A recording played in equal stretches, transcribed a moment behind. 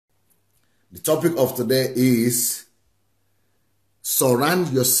The topic of today is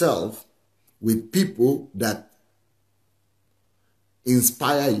surround yourself with people that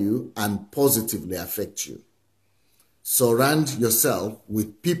inspire you and positively affect you. Surround yourself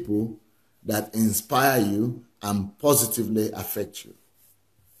with people that inspire you and positively affect you.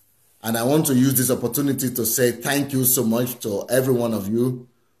 And I want to use this opportunity to say thank you so much to every one of you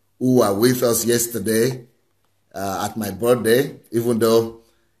who were with us yesterday at my birthday, even though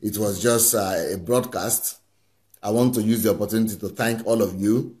it was just a broadcast. I want to use the opportunity to thank all of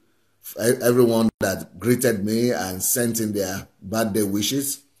you, everyone that greeted me and sent in their birthday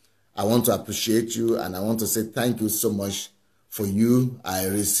wishes. I want to appreciate you, and I want to say thank you so much for you. I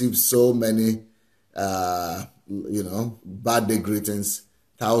received so many, birthday greetings,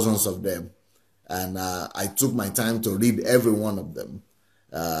 thousands of them, and I took my time to read every one of them.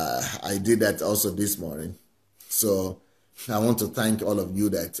 I did that also this morning. So I want to thank all of you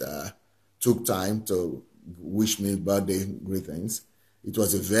that took time to wish me birthday greetings. It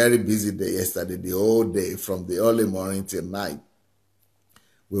was a very busy day yesterday, the whole day, from the early morning till night.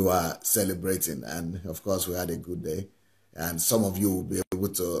 We were celebrating, and of course we had a good day. And some of you will be able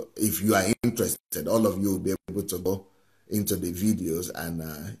to, if you are interested, all of you will be able to go into the videos, and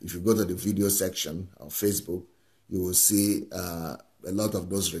if you go to the video section of Facebook, you will see a lot of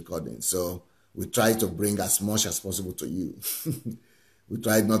those recordings. So we try to bring as much as possible to you. We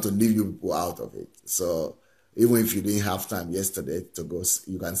tried not to leave you people out of it. So even if you didn't have time yesterday to go,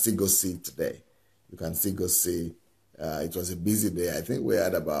 you can still go see it today. You can still go see. It was a busy day. I think we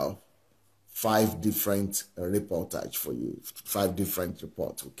had about 5 different reportage for you, 5 different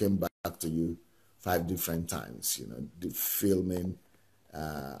reports. We came back to you 5 different times, the filming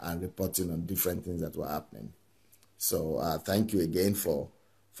and reporting on different things that were happening. So thank you again for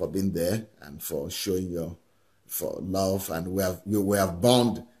being there and for showing your love. And we have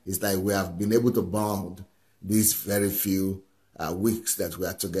bond. It's like we have been able to bond these very few weeks that we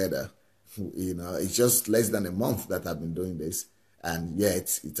are together. It's just less than a month that I've been doing this, and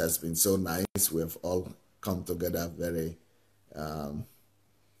yet it has been so nice. We have all come together very,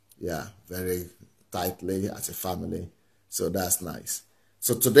 very tightly as a family. So that's nice.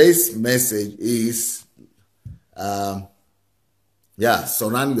 So today's message is,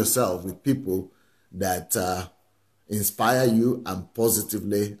 surround yourself with people that inspire you and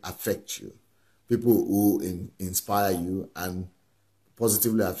positively affect you. People who inspire you and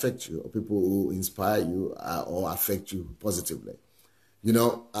positively affect you, or people who inspire you or affect you positively.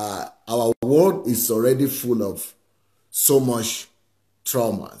 Our world is already full of so much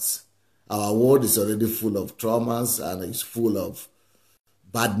traumas. Our world is already full of traumas, and it's full of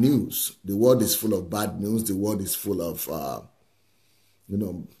bad news. The world is full of bad news. The world is full of,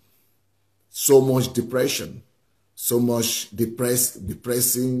 so much depression, so much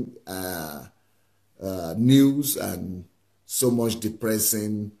depressing news, and so much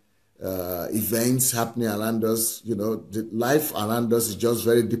depressing events happening around us. The life around us is just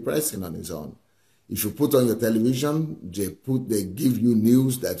very depressing on its own. If you put on your television, they give you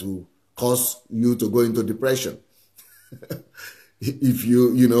news that will cause you to go into depression. If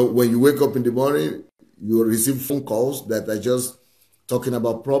when you wake up in the morning, you will receive phone calls that are just talking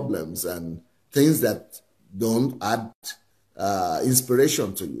about problems and things that don't add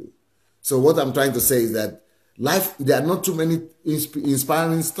inspiration to you. So what I'm trying to say is that life, there are not too many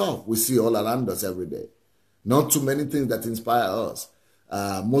inspiring stuff we see all around us every day. Not too many things that inspire us.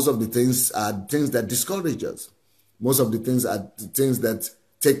 Most of the things are things that discourage us. Most of the things are things that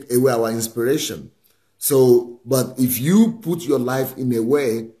take away our inspiration. So, but if you put your life in a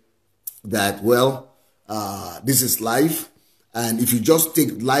way that, this is life, and if you just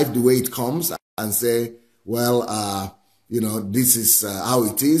take life the way it comes and say, this is how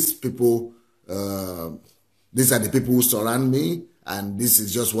it is, people, these are the people who surround me, and this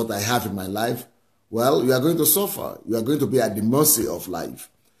is just what I have in my life, you are going to suffer. You are going to be at the mercy of life.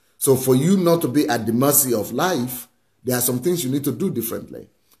 So for you not to be at the mercy of life, there are some things you need to do differently.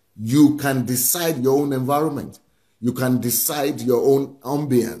 You can decide your own environment. You can decide your own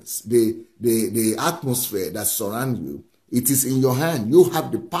ambience, the atmosphere that surrounds you. It is in your hand. You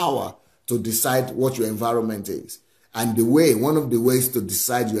have the power to decide what your environment is. And one of the ways to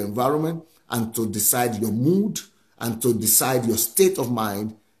decide your environment and to decide your mood and to decide your state of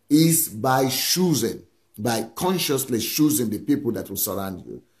mind is by consciously choosing the people that will surround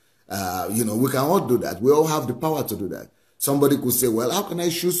you. We can all do that. We all have the power to do that. Somebody could say, how can I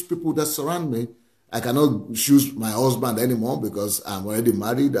choose people that surround me? I cannot choose my husband anymore because I'm already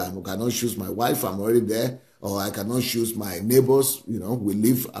married. I cannot choose my wife. I'm already there. Or I cannot choose my neighbors. We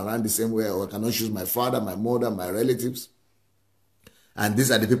live around the same way. Or I cannot choose my father, my mother, my relatives. And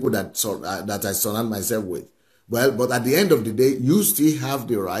these are the people that I surround myself with. Well, but at the end of the day, you still have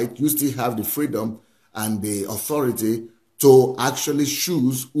the right, you still have the freedom and the authority to actually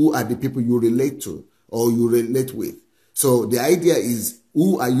choose who are the people you relate to or you relate with. So the idea is,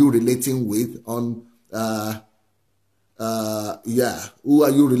 who are you relating with on who are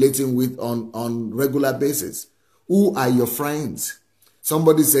you relating with on regular basis? Who are your friends?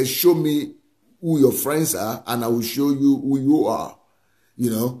 Somebody says, show me who your friends are and I will show you who you are.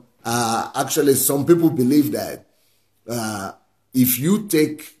 Actually, some people believe that if you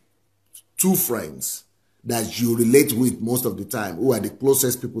take two friends that you relate with most of the time, who are the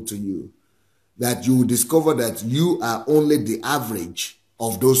closest people to you, that you will discover that you are only the average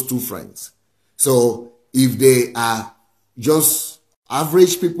of those two friends. So if they are just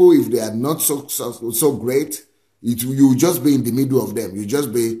average people, if they are not so great, you will just be in the middle of them. You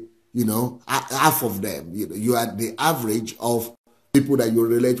just be, half of them. You are the average of people that you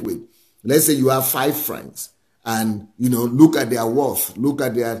relate with. Let's say you have 5 friends, and look at their worth, look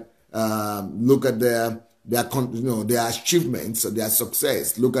at their achievements, their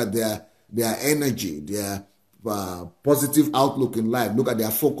success, look at their energy, their positive outlook in life, look at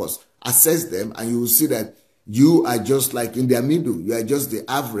their focus, assess them, and you will see that you are just like in their middle. You are just the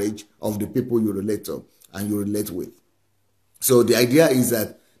average of the people you relate to and you relate with. So the idea is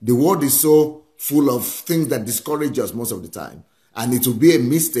that the world is so full of things that discourage us most of the time. And it will be a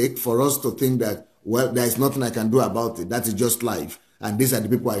mistake for us to think that, well, there is nothing I can do about it. That is just life. And these are the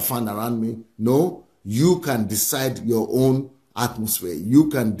people I find around me. No, you can decide your own atmosphere. You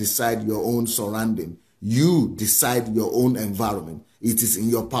can decide your own surrounding. You decide your own environment. It is in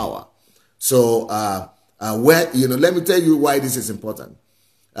your power. So, let me tell you why this is important.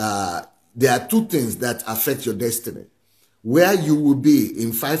 There are 2 things that affect your destiny. Where you will be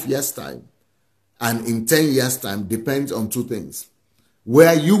in 5 years' time and in 10 years' time depends on 2 things.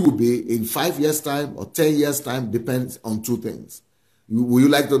 Where you will be in 5 years' time or 10 years' time depends on 2 things. Would you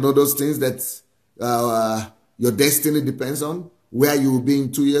like to know those things that your destiny depends on? Where you will be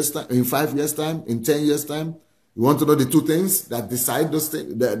in 2 years' time, in 5 years' time, in 10 years' time? You want to know the 2 things that decide those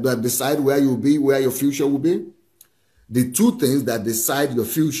things, that decide where you will be, where your future will be? The 2 things that decide your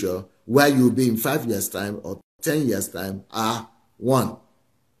future, where you will be in 5 years' time or 10 years' time, are: 1,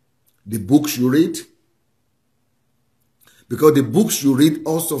 the books you read, because the books you read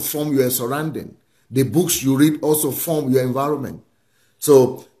also form your surrounding. The books you read also form your environment.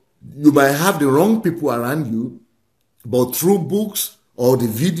 So you might have the wrong people around you, but through books or the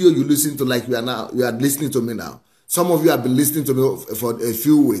video you listen to, like you are listening to me now. Some of you have been listening to me for a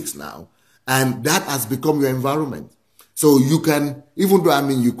few weeks now, and that has become your environment. So you can, even though I'm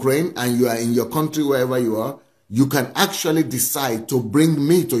in Ukraine and you are in your country, wherever you are, you can actually decide to bring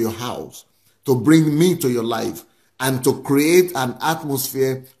me to your house, to bring me to your life, and to create an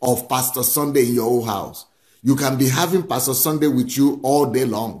atmosphere of Pastor Sunday in your own house. You can be having Pastor Sunday with you all day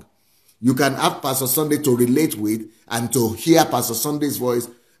long. You can have Pastor Sunday to relate with and to hear Pastor Sunday's voice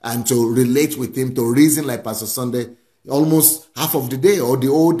and to relate with him, to reason like Pastor Sunday almost half of the day or the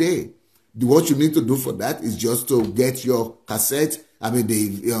whole day. What you need to do for that is just to get your cassette,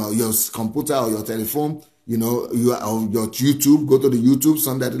 your computer or your telephone, your YouTube, go to the YouTube,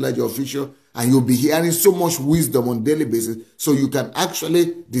 Sunday Adelaja Official, and you'll be hearing so much wisdom on a daily basis, so you can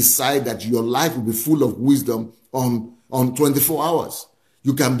actually decide that your life will be full of wisdom on 24 hours.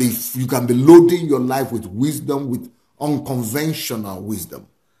 You can be loading your life with wisdom, with unconventional wisdom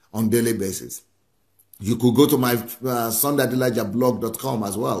on a daily basis. You could go to my SundayAdelajaBlog.com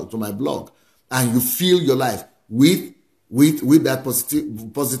as well, to my blog, and you fill your life with that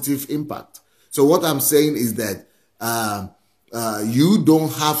positive impact. So what I'm saying is that you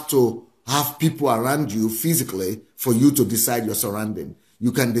don't have to have people around you physically for you to decide your surrounding.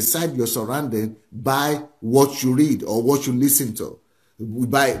 You can decide your surrounding by what you read or what you listen to,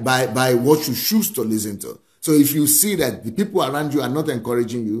 by what you choose to listen to. So if you see that the people around you are not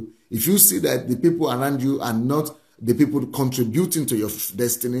encouraging you, if you see that the people around you are not the people contributing to your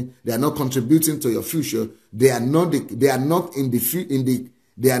destiny, they are not contributing to your future, their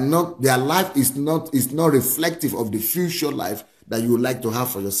life is not reflective of the future life that you would like to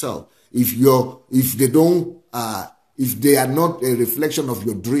have for yourself. If they are not a reflection of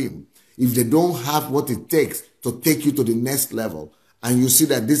your dream, if they don't have what it takes to take you to the next level, and you see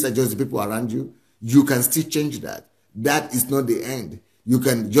that these are just the people around you, you can still change that. That is not the end. You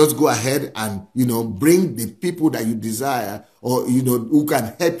can just go ahead and, bring the people that you desire or, who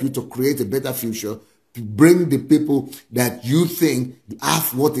can help you to create a better future. Bring the people that you think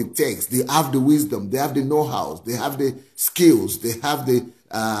have what it takes. They have the wisdom. They have the know-how. They have the skills. They have the,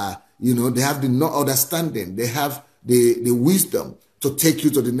 they have the understanding. They have the wisdom to take you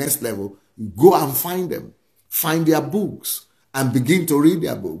to the next level, go and find them. Find their books and begin to read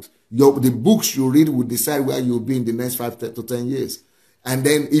their books. The books you read will decide where you'll be in the next 5 to 10 years. And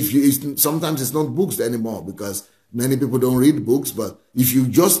then sometimes it's not books anymore because many people don't read books, but if you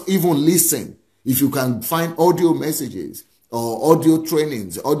just even listen, if you can find audio messages or audio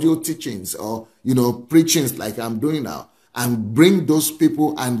trainings, audio teachings, or, preachings like I'm doing now, and bring those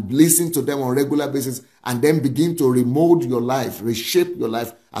people and listen to them on a regular basis, and then begin to remold your life, reshape your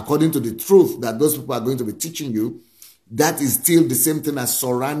life according to the truth that those people are going to be teaching you, that is still the same thing as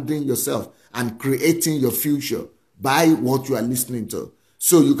surrounding yourself and creating your future by what you are listening to.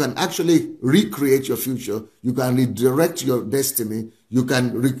 So you can actually recreate your future. You can redirect your destiny. You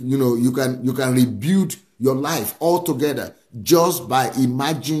can rebuild your life altogether just by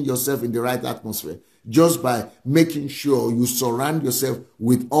imagining yourself in the right atmosphere. Just by making sure you surround yourself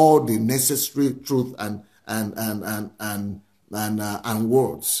with all the necessary truth and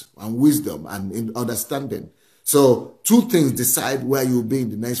words and wisdom and understanding. So 2 things decide where you'll be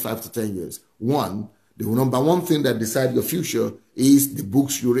in the next 5 to 10 years. One, the number 1 thing that decides your future is the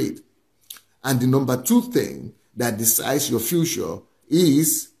books you read. And the number 2 thing that decides your future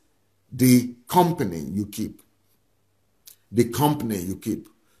is the company you keep. The company you keep.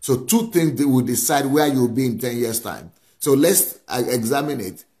 So 2 things that will decide where you'll be in 10 years' time. So let's examine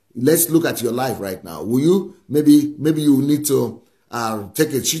it. Let's look at your life right now. Will you, maybe you need to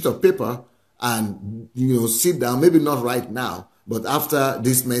take a sheet of paper and, sit down, maybe not right now, but after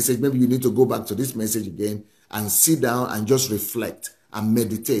this message, maybe you need to go back to this message again and sit down and just reflect and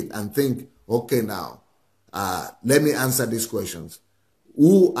meditate and think, okay, now, let me answer these questions.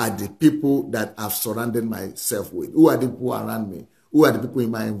 Who are the people that I've surrounded myself with? Who are the people around me? Who are the people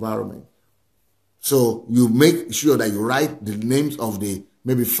in my environment? So you make sure that you write the names of the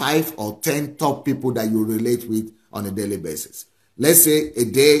maybe 5 or 10 top people that you relate with on a daily basis. Let's say a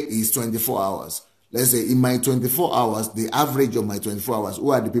day is 24 hours. Let's say in my 24 hours, the average of my 24 hours, who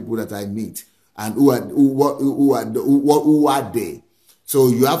are the people that I meet? And who are they? So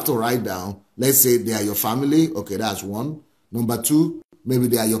you have to write down, let's say they are your family. Okay, that's 1. Number 2, maybe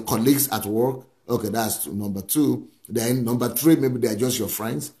they are your colleagues at work. Okay, that's number 2. Then number 3, maybe they are just your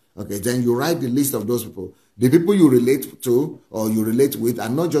friends. Okay, then you write the list of those people. The people you relate to or you relate with are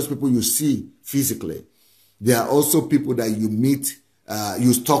not just people you see physically. They are also people that you meet,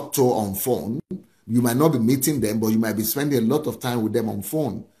 you talk to on phone. You might not be meeting them, but you might be spending a lot of time with them on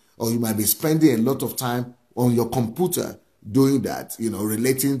phone. Or you might be spending a lot of time on your computer doing that,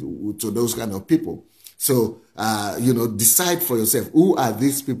 relating to those kind of people. So, decide for yourself, who are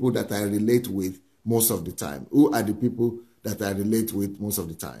these people that I relate with most of the time? Who are the people that I relate with most of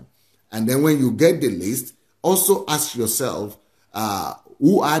the time? And then when you get the list, also ask yourself,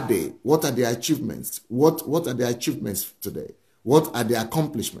 who are they? What are their achievements? What are their achievements today? What are their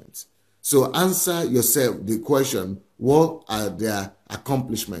accomplishments? So answer yourself the question, what are their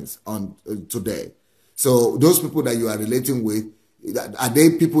accomplishments on today? So those people that you are relating with, are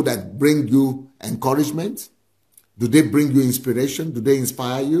they people that bring you encouragement? Do they bring you inspiration? Do they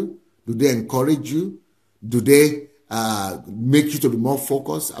inspire you? Do they encourage you? Do they make you to be more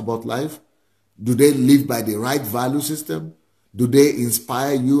focused about life? Do they live by the right value system? Do they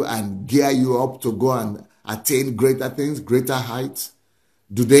inspire you and gear you up to go and attain greater things, greater heights?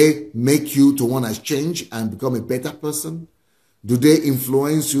 Do they make you to want to change and become a better person? Do they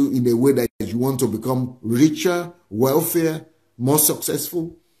influence you in a way that you want to become richer, wealthier, more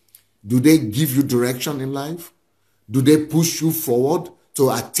successful? Do they give you direction in life? Do they push you forward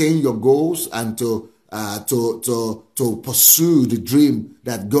to attain your goals and to pursue the dream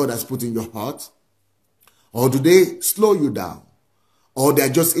that God has put in your heart? Or do they slow you down? Or they're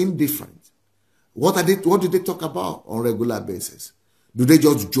just indifferent? What do they talk about on a regular basis? Do they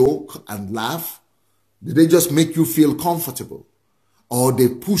just joke and laugh? Do they just make you feel comfortable? Or they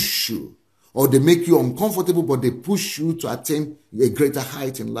push you? Or they make you uncomfortable, but they push you to attain a greater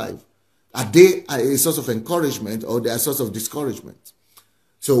height in life? Are they a source of encouragement or they are a source of discouragement?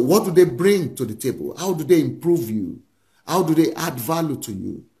 So what do they bring to the table? How do they improve you? How do they add value to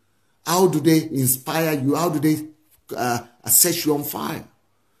you? How do they inspire you? How do they set you on fire?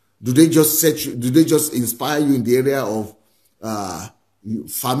 Do they just inspire you in the area of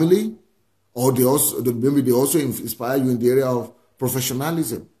family? Or maybe they also inspire you in the area of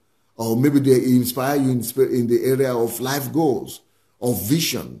professionalism? Or maybe they inspire you in the area of life goals, of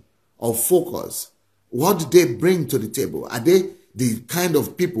vision, of focus? What do they bring to the table? Are they the kind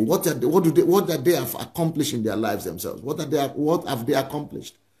of people? What have they accomplished in their lives themselves? What have they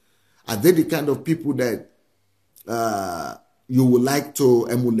accomplished? Are they the kind of people that you would like to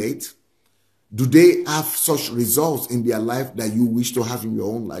emulate? Do they have such results in their life that you wish to have in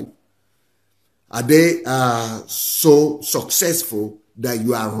your own life? Are they so successful that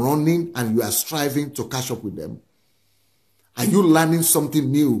you are running and you are striving to catch up with them? Are you learning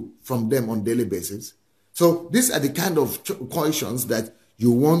something new from them on a daily basis? So these are the kind of questions that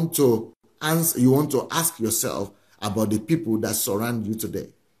you want to answer, you want to ask yourself about the people that surround you today.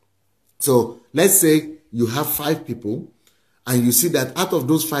 So let's say you have 5 people and you see that out of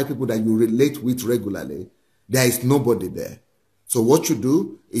those 5 people that you relate with regularly, there is nobody there. So what you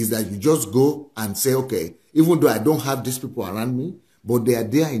do is that you just go and say, okay, even though I don't have these people around me, but they are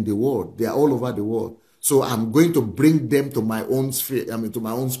there in the world. They are all over the world. So I'm going to bring them to my own sphere, to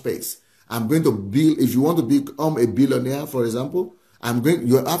my own space. I'm going to build, if you want to become a billionaire, for example,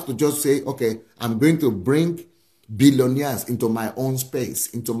 you have to just say, okay, I'm going to bring billionaires into my own space,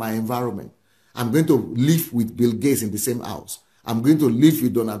 into my environment. I'm going to live with Bill Gates in the same house. I'm going to live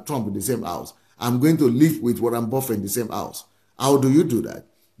with Donald Trump in the same house. I'm going to live with Warren Buffett in the same house. How do you do that?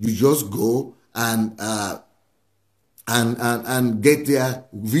 You just go and get their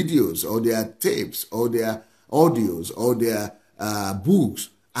videos or their tapes or their audios or their books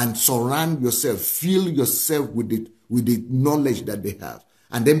and surround yourself, fill yourself with the knowledge that they have,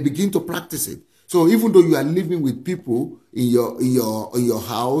 and then begin to practice it. So even though you are living with people in your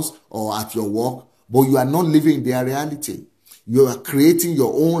house or at your work, but you are not living in their reality, you are creating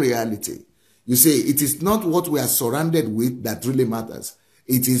your own reality. You see, it is not what we are surrounded with that really matters.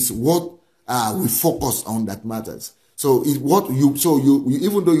 It is what we focus on that matters. So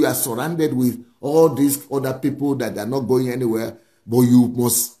even though you are surrounded with all these other people that are not going anywhere, but you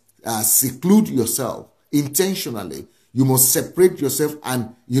must seclude yourself intentionally. You must separate yourself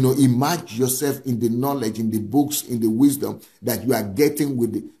and, immerse yourself in the knowledge, in the books, in the wisdom that you are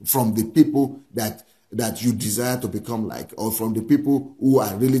getting from the people that you desire to become like, or from the people who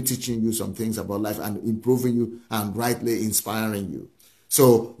are really teaching you some things about life and improving you and rightly inspiring you.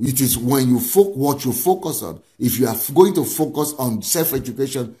 So it is when what you focus on. If you are going to focus on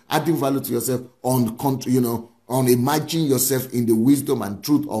self-education, adding value to yourself, on imagine yourself in the wisdom and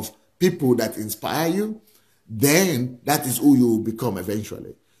truth of people that inspire you, then that is who you will become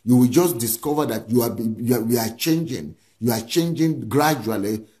eventually. You will just discover that you are changing. You are changing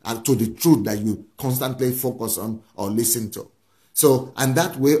gradually to the truth that you constantly focus on or listen to. So, and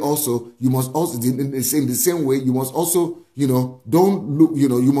that way also, you must also, in the same way, you must also,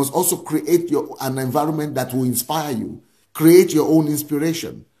 you must also create an environment that will inspire you. Create your own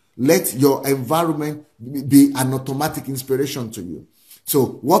inspiration. Let your environment be an automatic inspiration to you.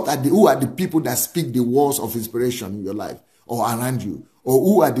 So who are the people that speak the words of inspiration in your life or around you? Or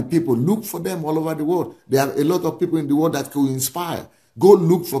who are the people? Look for them all over the world. There are a lot of people in the world that can inspire. Go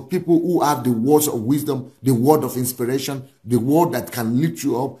look for people who have the words of wisdom, the word of inspiration, the word that can lift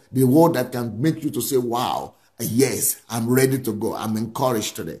you up, the word that can make you to say, wow, yes, I'm ready to go. I'm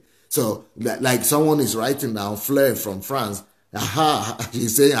encouraged today. So like someone is writing now, Fleur from France. Aha,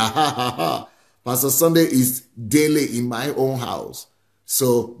 he's saying, aha, ha, ha. Pastor Sunday is daily in my own house.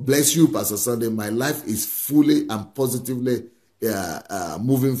 So bless you, Pastor Sunday. My life is fully and positively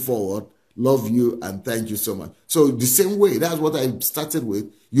moving forward. Love you and thank you so much. So the same way, that's what I started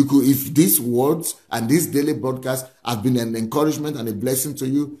with. You could, if these words and this daily broadcast have been an encouragement and a blessing to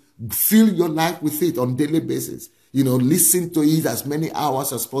you, fill your life with it on a daily basis. Listen to it as many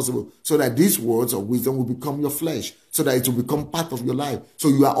hours as possible so that these words of wisdom will become your flesh, so that it will become part of your life. So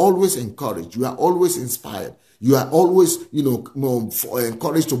you are always encouraged. You are always inspired. You are always,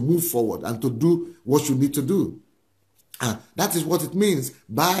 encouraged to move forward and to do what you need to do. That is what it means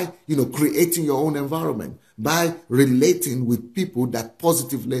by, creating your own environment, by relating with people that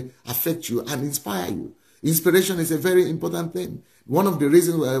positively affect you and inspire you. Inspiration is a very important thing. One of the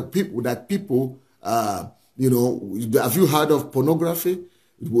reasons why people, have you heard of pornography?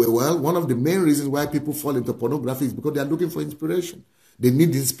 Well, one of the main reasons why people fall into pornography is because they are looking for inspiration. They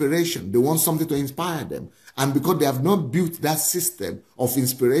need inspiration. They want something to inspire them. And because they have not built that system of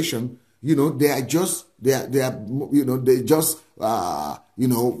inspiration, they just follow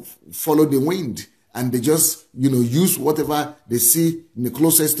the wind, and they just, use whatever they see in the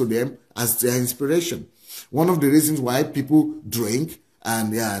closest to them as their inspiration. One of the reasons why people drink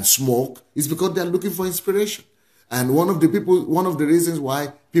and smoke is because they are looking for inspiration. And one of the reasons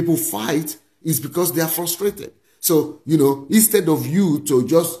why people fight is because they are frustrated. So, instead of you to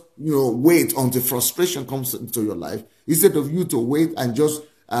just, wait until frustration comes into your life, instead of you to wait and just,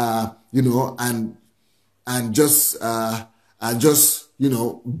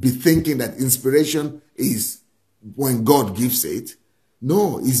 be thinking that inspiration is when God gives it,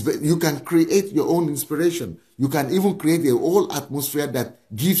 No, you can create your own inspiration. You can even create a whole atmosphere that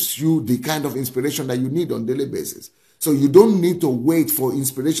gives you the kind of inspiration that you need on a daily basis. So you don't need to wait for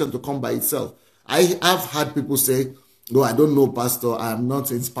inspiration to come by itself. I've had people say, "No, I don't know, Pastor. I'm not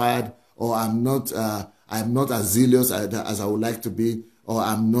inspired, or I'm not as zealous as I would like to be, or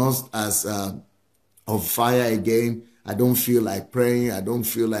I'm not as of fire again. I don't feel like praying. I don't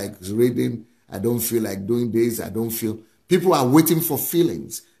feel like reading. I don't feel like doing this. I don't feel." People are waiting for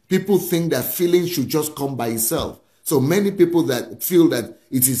feelings. People think that feelings should just come by itself. So many people that feel that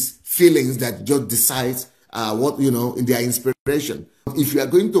it is feelings that just decides in their inspiration. If you are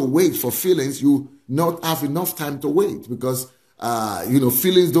going to wait for feelings, you not have enough time to wait, because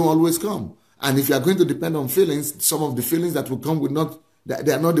feelings don't always come. And if you are going to depend on feelings, some of the feelings that will come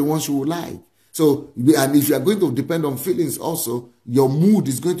they are not the ones you would like. So, and if you are going to depend on feelings also, your mood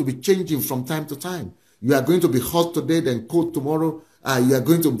is going to be changing from time to time. You are going to be hot today, then cold tomorrow. You are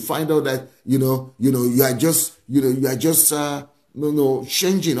going to find out that you are just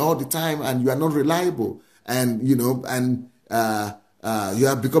changing all the time, and you are not reliable, and you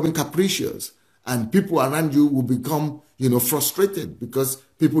are becoming capricious, and people around you will become frustrated, because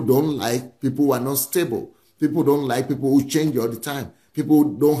people don't like people who are not stable. People don't like people who change all the time. People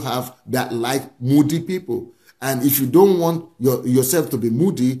don't have that like moody people. And if you don't want yourself to be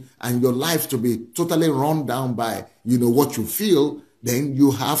moody and your life to be totally run down by, what you feel, then you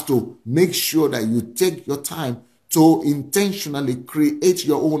have to make sure that you take your time to intentionally create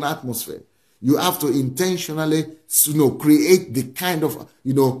your own atmosphere. You have to intentionally, create the kind of,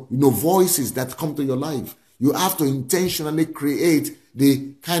 voices that come to your life. You have to intentionally create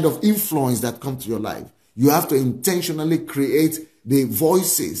the kind of influence that come to your life. You have to intentionally create the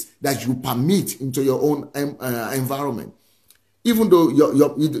voices that you permit into your own environment. Even though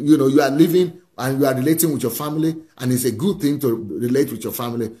you are living and you are relating with your family, and it's a good thing to relate with your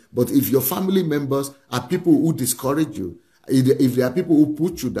family, but if your family members are people who discourage you, if there are people who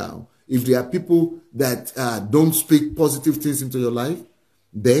put you down, if there are people that don't speak positive things into your life,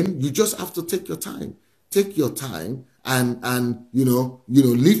 then you just have to take your time. Take your time and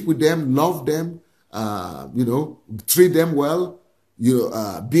live with them, love them, treat them well.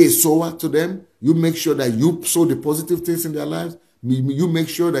 Be a sower to them. You make sure that you sow the positive things in their lives. You make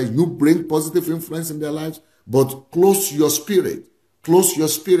sure that you bring positive influence in their lives, but close your spirit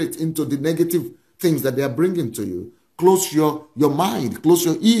into the negative things that they are bringing to you. Close your mind, close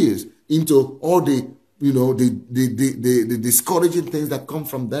your ears into all the discouraging things that come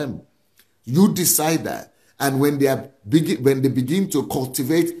from them. You decide that, and when they begin to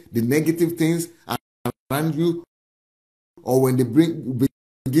cultivate the negative things around you, or when they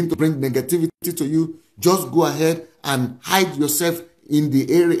begin to bring negativity to you, just go ahead and hide yourself in the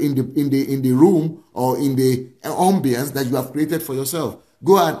area, in the room, or in the ambience that you have created for yourself.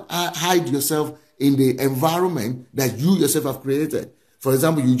 Go and hide yourself in the environment that you yourself have created. For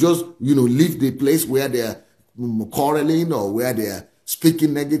example, you just leave the place where they are quarreling, or where they are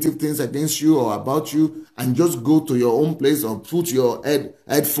speaking negative things against you or about you, and just go to your own place, or put your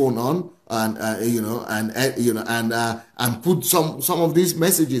headphone on, and put some of these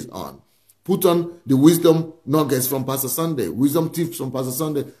messages on. Put on the wisdom nuggets from Pastor Sunday, wisdom tips from Pastor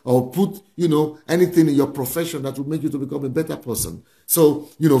Sunday, or put anything in your profession that will make you to become a better person. So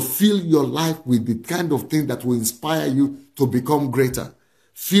fill your life with the kind of thing that will inspire you to become greater.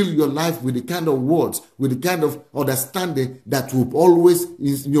 Fill your life with the kind of words, with the kind of understanding that will always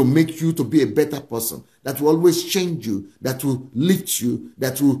make you to be a better person, that will always change you, that will lift you,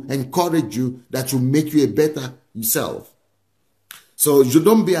 that will encourage you, that will make you a better self. So you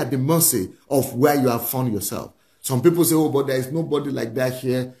don't be at the mercy of where you have found yourself. Some people say, "Oh, but there is nobody like that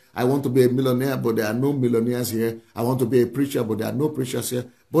here. I want to be a millionaire, but there are no millionaires here. I want to be a preacher, but there are no preachers here."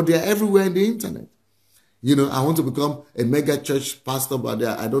 But they are everywhere in the internet. I want to become a mega church pastor, but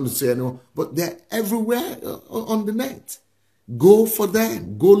I don't say anymore. But they're everywhere on the net. Go for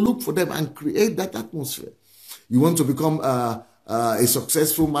them. Go look for them and create that atmosphere. You want to become a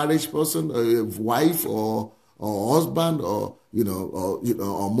successful marriage person, a wife or husband, or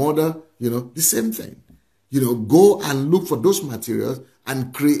mother. The same thing. Go and look for those materials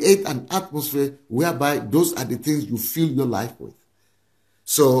and create an atmosphere whereby those are the things you fill your life with.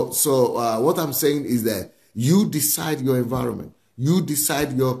 So what I'm saying is that you decide your environment, you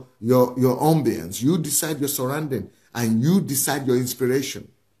decide your ambience, you decide your surrounding, and you decide your inspiration.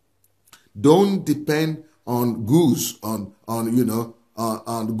 Don't depend on goosebumps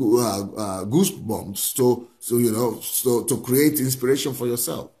to create inspiration for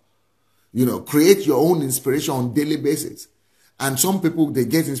yourself. Create your own inspiration on a daily basis. And some people, they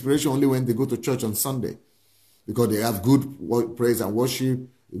get inspiration only when they go to church on Sunday. because they have good praise and worship,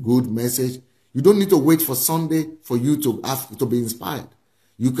 good message. You don't need to wait for Sunday for you to be inspired.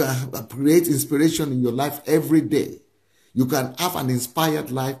 You can create inspiration in your life every day. You can have an inspired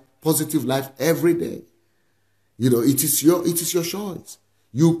life, positive life every day. It is your choice.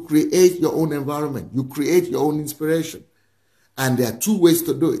 You create your own environment. You create your own inspiration. And there are 2 ways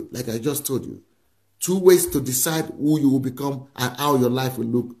to do it, like I just told you. 2 ways to decide who you will become and how your life will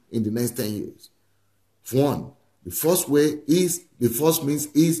look in the next 10 years. One, the first means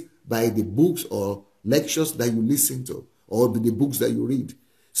is by the books or lectures that you listen to, or the books that you read.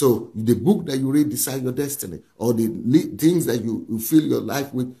 So the book that you read decide your destiny, or the things that you fill your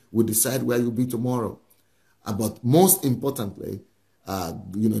life with will decide where you'll be tomorrow. But most importantly,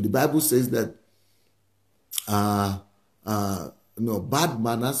 the Bible says that bad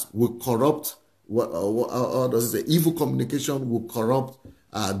manners will corrupt. Or does it say evil communication will corrupt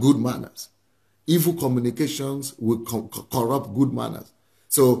good manners? Evil communications will corrupt good manners.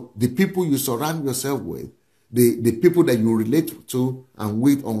 So the people you surround yourself with, the people that you relate to and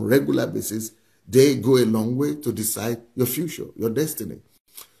with on a regular basis, they go a long way to decide your future, your destiny.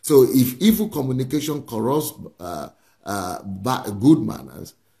 So if evil communication corrupts good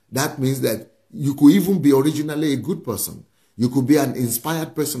manners, that means that you could even be originally a good person. You could be an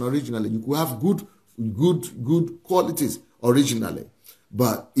inspired person originally. You could have good qualities originally.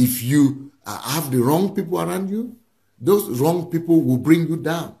 But if you have the wrong people around you, those wrong people will bring you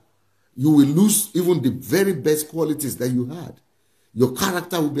down. You will lose even the very best qualities that you had. Your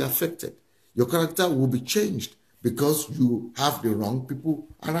character will be affected. Your character will be changed because you have the wrong people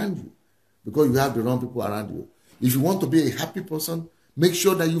around you. Because you have the wrong people around you. If you want to be a happy person, make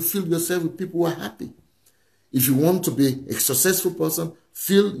sure that you fill yourself with people who are happy. If you want to be a successful person,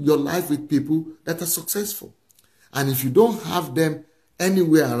 fill your life with people that are successful. And if you don't have them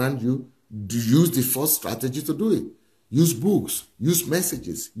anywhere around you, use the first strategy to do it. Use books, use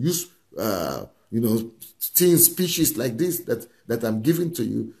messages, use speeches like this that I'm giving to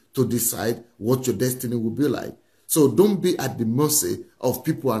you to decide what your destiny will be like. So don't be at the mercy of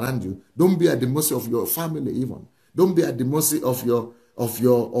people around you. Don't be at the mercy of your family even. Don't be at the mercy of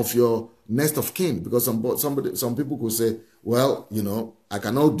your next of kin, because some people could say, well, I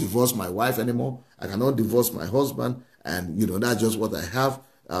cannot divorce my wife anymore. I cannot divorce my husband, and that's just what I have.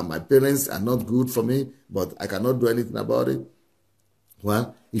 My parents are not good for me, but I cannot do anything about it.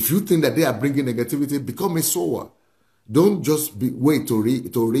 Well, if you think that they are bringing negativity, become a sower. Don't just wait to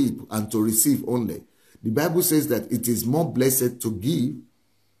reap and to receive only. The Bible says that it is more blessed to give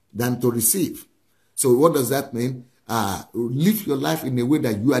than to receive. So what does that mean? Live your life in a way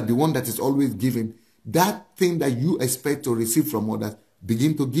that you are the one that is always giving. That thing that you expect to receive from others,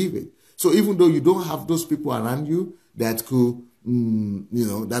 begin to give it. So even though you don't have those people around you that could,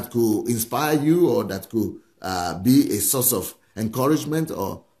 that could inspire you, or that could be a source of encouragement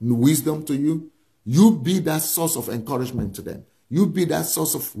or wisdom to you, you be that source of encouragement to them. You be that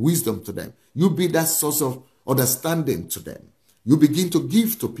source of wisdom to them. You be that source of understanding to them. You begin to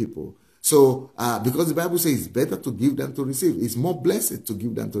give to people. So, because the Bible says it's better to give than to receive. It's more blessed to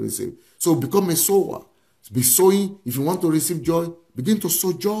give than to receive. So become a sower. Be sowing. If you want to receive joy, begin to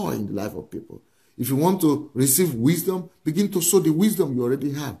sow joy in the life of people. If you want to receive wisdom, begin to sow the wisdom you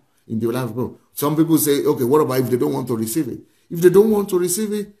already have in the life of people. Some people say, okay, what about if they don't want to receive it? If they don't want to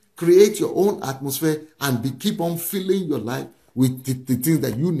receive it, create your own atmosphere and keep on filling your life with the things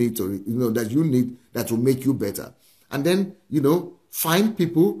that you need that will make you better. And then, find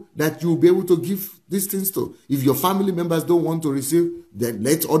people that you'll be able to give these things to. If your family members don't want to receive, then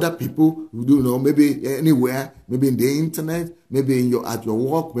let other people, maybe anywhere, maybe in the internet, maybe at your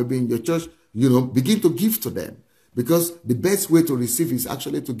work, maybe in your church, begin to give to them. Because the best way to receive is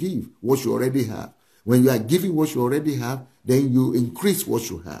actually to give what you already have. When you are giving what you already have, then you increase what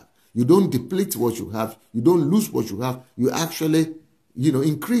you have. You don't deplete what you have. You don't lose what you have. You actually,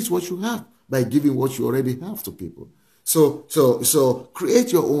 increase what you have by giving what you already have to people. So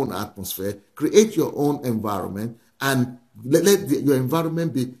create your own atmosphere, create your own environment, and let your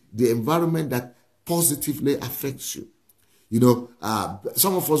environment be the environment that positively affects you.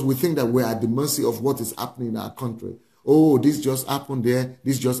 Some of us, we think that we're at the mercy of what is happening in our country. Oh, this just happened there,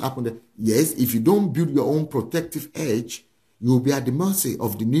 this just happened there. Yes, if you don't build your own protective edge, you'll be at the mercy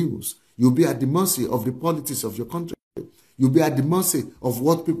of the news. You'll be at the mercy of the politics of your country. You'll be at the mercy of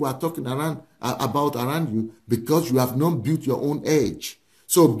what people are talking about around you, because you have not built your own edge.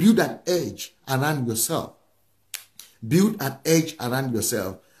 So build an edge around yourself. Build an edge around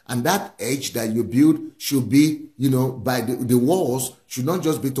yourself. And that edge that you build should be, by the walls should not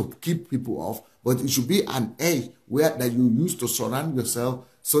just be to keep people off, but it should be an edge that you use to surround yourself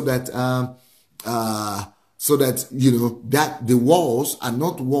so that so that that the walls are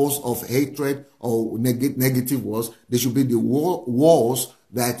not walls of hatred or negative walls. They should be the walls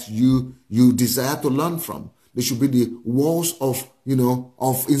that you desire to learn from. They should be the walls of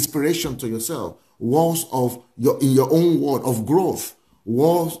of inspiration to yourself, walls of in your own word of growth,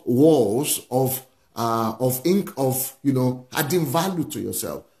 walls of adding value to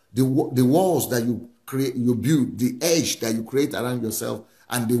yourself. The walls that you create, you build, the edge that you create around yourself,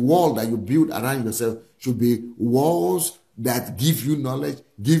 and the wall that you build around yourself should be walls that give you knowledge,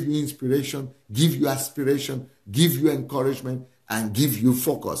 give you inspiration, give you aspiration, give you encouragement, and give you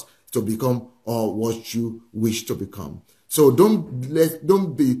focus to become what you wish to become. So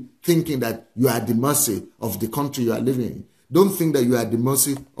don't be thinking that you are at the mercy of the country you are living in. Don't think that you are at the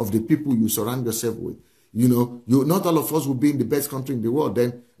mercy of the people you surround yourself with. Not all of us will be in the best country in the world.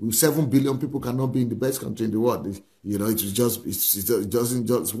 Then 7 billion people cannot be in the best country in the world. It doesn't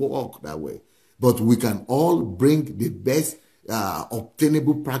just work that way. But we can all bring the best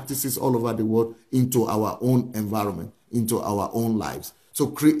obtainable practices all over the world into our own environment, into our own lives. So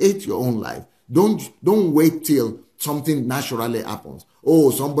create your own life. Don't wait till something naturally happens.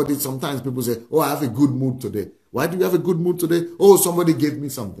 Sometimes people say, I have a good mood today. Why do you have a good mood today? Somebody gave me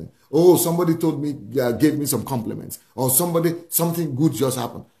something. Somebody gave me some compliments. Or something good just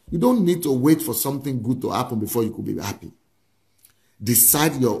happened. You don't need to wait for something good to happen before you could be happy.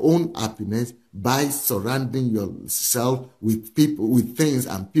 Decide your own happiness by surrounding yourself with people, with things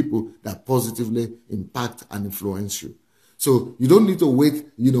and people that positively impact and influence you. So you don't need to wait,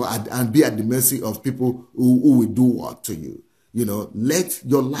 and be at the mercy of people who will do what to you. Let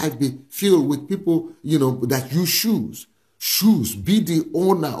your life be filled with people, that you choose. Be the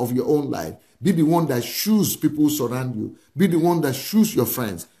owner of your own life. Be the one that choose people who surround you. Be the one that choose your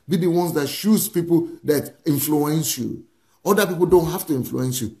friends. Be the ones that choose people that influence you. Other people don't have to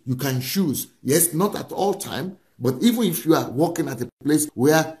influence you. You can choose. Yes, not at all time, but even if you are working at a place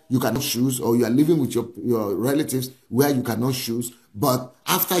where you cannot choose, or you are living with your relatives where you cannot choose, but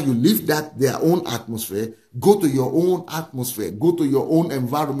after you leave their own atmosphere, go to your own atmosphere, go to your own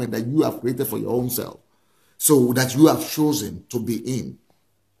environment that you have created for your own self, so that you have chosen to be in.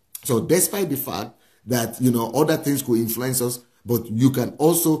 So despite the fact that, other things could influence us, but you can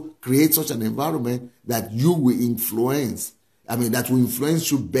also create such an environment that you will influence. That will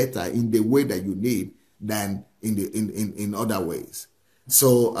influence you better in the way that you need than in other ways.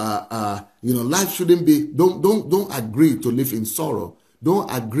 So life shouldn't be. Don't agree to live in sorrow. Don't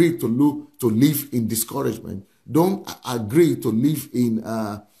agree to live in discouragement. Don't agree to live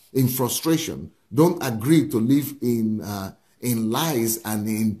in frustration. Don't agree to live in lies and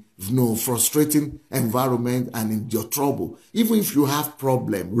in frustrating environment and in your trouble. Even if you have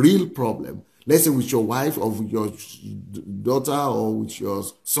real problem, let's say with your wife or with your daughter or with your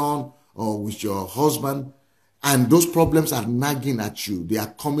son or with your husband, and those problems are nagging at you, they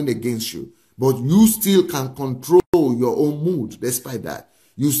are coming against you, but you still can control your own mood despite that.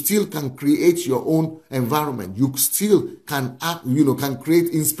 You still can create your own environment. You still can can create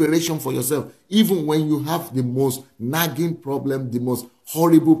inspiration for yourself, even when you have the most nagging problem, the most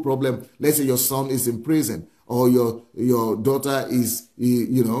horrible problem. Let's say your son is in prison, or your daughter is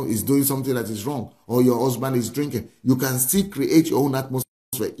doing something that is wrong, or your husband is drinking. You can still create your own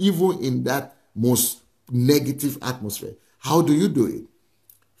atmosphere, even in that most negative atmosphere. How do you do it?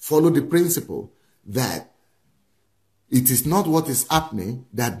 Follow the principle that it is not what is happening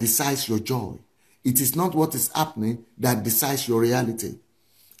that decides your joy. It is not what is happening that decides your reality.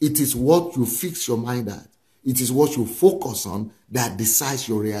 It is what you fix your mind at. It is what you focus on that decides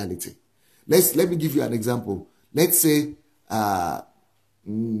your reality. Let me give you an example. Let's say you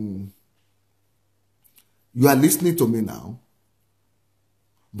are listening to me now,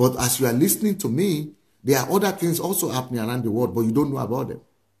 but as you are listening to me, there are other things also happening around the world, but you don't know about them.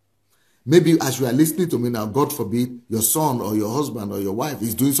 Maybe as you are listening to me now, God forbid, your son or your husband or your wife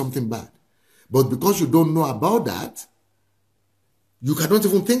is doing something bad. But because you don't know about that, you cannot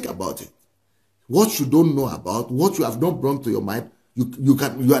even think about it. What you don't know about, what you have not brought to your mind,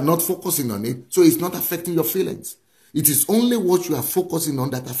 you are not focusing on it, so it's not affecting your feelings. It is only what you are focusing on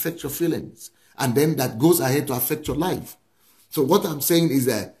that affects your feelings, and then that goes ahead to affect your life. So what I'm saying is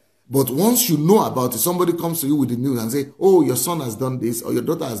that, but once you know about it, somebody comes to you with the news and say, your son has done this, or your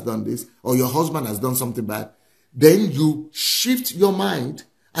daughter has done this, or your husband has done something bad, then you shift your mind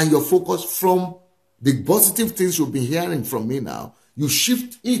and your focus from the positive things you've been hearing from me now. You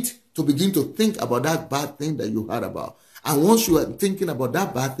shift it to begin to think about that bad thing that you heard about. And once you are thinking about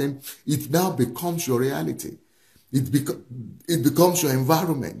that bad thing, it now becomes your reality. It becomes your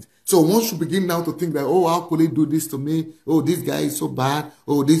environment. So once you begin now to think that, how could he do this to me? This guy is so bad.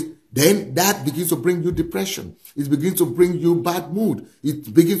 then that begins to bring you depression. It begins to bring you bad mood.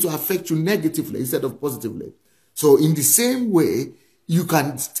 It begins to affect you negatively instead of positively. So in the same way, you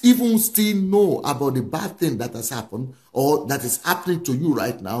can even still know about the bad thing that has happened or that is happening to you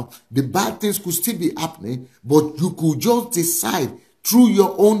right now. The bad things could still be happening, but you could just decide through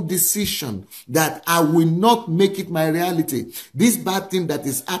your own decision that I will not make it my reality. This bad thing that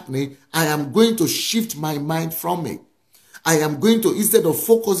is happening, I am going to shift my mind from it. I am going to, instead of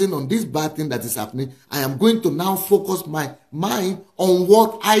focusing on this bad thing that is happening, I am going to now focus my mind on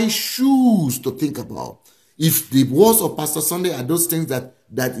what I choose to think about. If the words of Pastor Sunday are those things that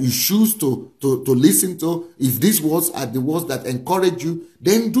you choose to listen to, if these words are the words that encourage you,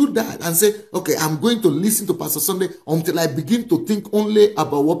 then do that and say, okay, I'm going to listen to Pastor Sunday until I begin to think only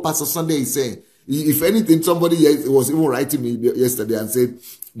about what Pastor Sunday is saying. If anything, somebody was even writing me yesterday and said,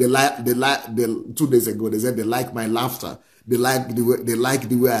 they 2 days ago, they said they like my laughter. They like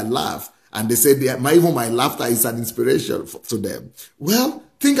the way I laugh. And they said even my laughter is an inspiration to them. Well,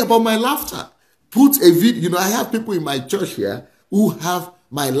 think about my laughter. Put a video. I have people in my church here who have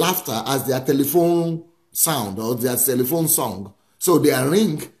my laughter as their telephone sound or their telephone song. So their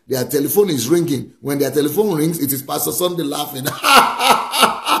telephone is ringing. When their telephone rings, it is Pastor Sunday laughing.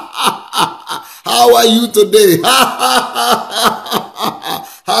 How are you today?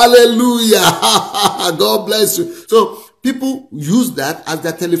 Hallelujah. God bless you. So people use that as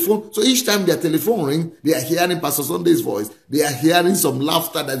their telephone. So each time their telephone rings, they are hearing Pastor Sunday's voice. They are hearing some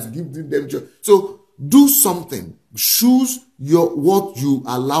laughter that's giving them joy. So do something. Choose what you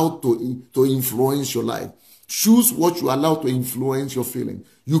allow to influence your life. Choose what you allow to influence your feeling.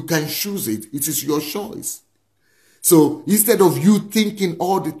 You can choose it. It is your choice. So instead of you thinking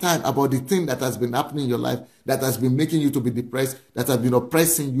all the time about the thing that has been happening in your life, that has been making you to be depressed, that has been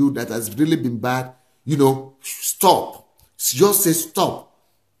oppressing you, that has really been bad, stop. Just say stop.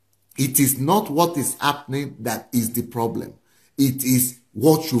 It is not what is happening that is the problem. It is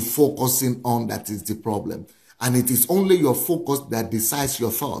what you're focusing on that is the problem. And it is only your focus that decides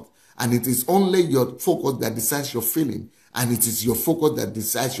your thought. And it is only your focus that decides your feeling. And it is your focus that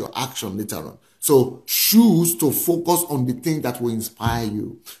decides your action later on. So choose to focus on the things that will inspire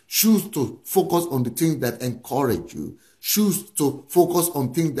you. Choose to focus on the things that encourage you. Choose to focus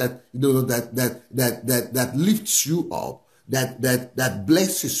on things that that lifts you up, that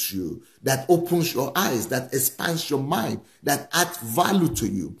blesses you, that opens your eyes, that expands your mind, that adds value to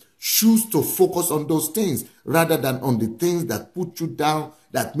you. Choose to focus on those things rather than on the things that put you down,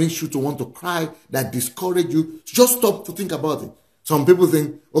 that makes you to want to cry, that discourage you. Just stop to think about it. Some people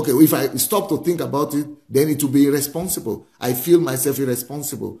think, okay, if I stop to think about it, then it will be irresponsible. I feel myself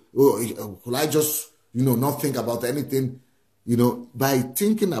irresponsible. Could I just, not think about anything? By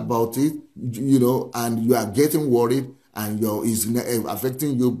thinking about it, and you are getting worried and it's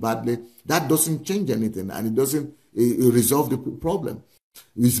affecting you badly, that doesn't change anything and it doesn't resolve the problem.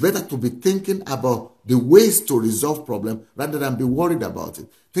 It's better to be thinking about the ways to resolve problem rather than be worried about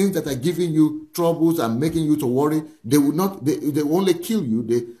it. Things that are giving you troubles and making you to worry, they will only kill you.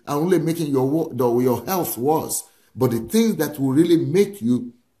 They are only making your health worse. But the things that will really make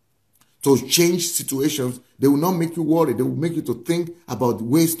you to change situations, they will not make you worry. They will make you to think about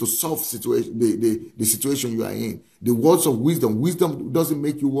ways to solve the situation you are in. The words of wisdom. Wisdom doesn't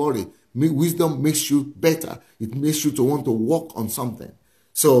make you worry. Wisdom makes you better. It makes you to want to work on something.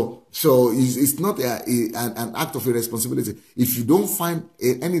 So it's not an act of irresponsibility. If you don't find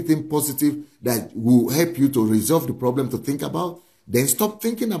anything positive that will help you to resolve the problem to think about, then stop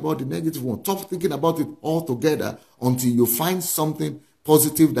thinking about the negative one. Stop thinking about it altogether until you find something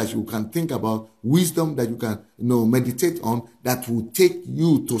positive that you can think about, wisdom that you can meditate on, that will take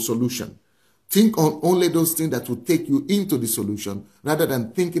you to solution. Think on only those things that will take you into the solution rather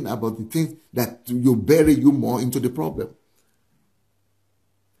than thinking about the things that will bury you more into the problem.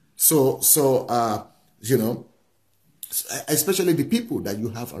 So especially the people that you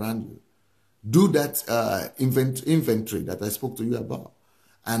have around you, do that inventory that I spoke to you about,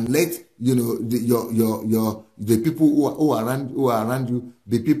 and let the people who are around you,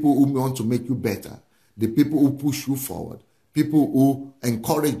 the people who want to make you better, the people who push you forward, people who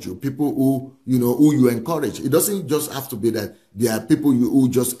encourage you, people who you encourage. It doesn't just have to be that there are people who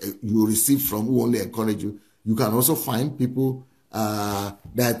you receive from who only encourage you. You can also find people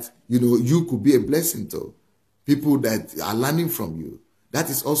that you could be a blessing to, people that are learning from you. That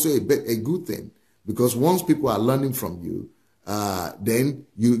is also a good thing, because once people are learning from you, then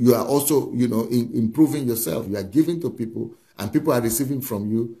you are also improving yourself. You are giving to people, and people are receiving from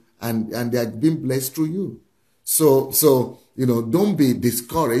you, and they are being blessed through you. So don't be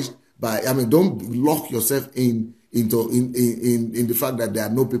discouraged don't lock yourself in in the fact that there are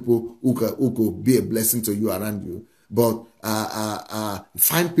no people who could be a blessing to you around you. But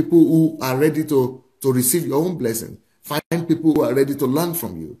find people who are ready to receive your own blessing. Find people who are ready to learn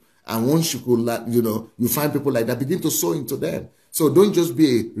from you. And once you could learn, you find people like that, begin to sow into them. So don't just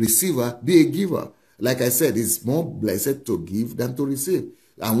be a receiver, be a giver. Like I said, it's more blessed to give than to receive.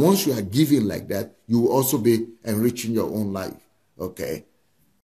 And once you are giving like that, you will also be enriching your own life. Okay.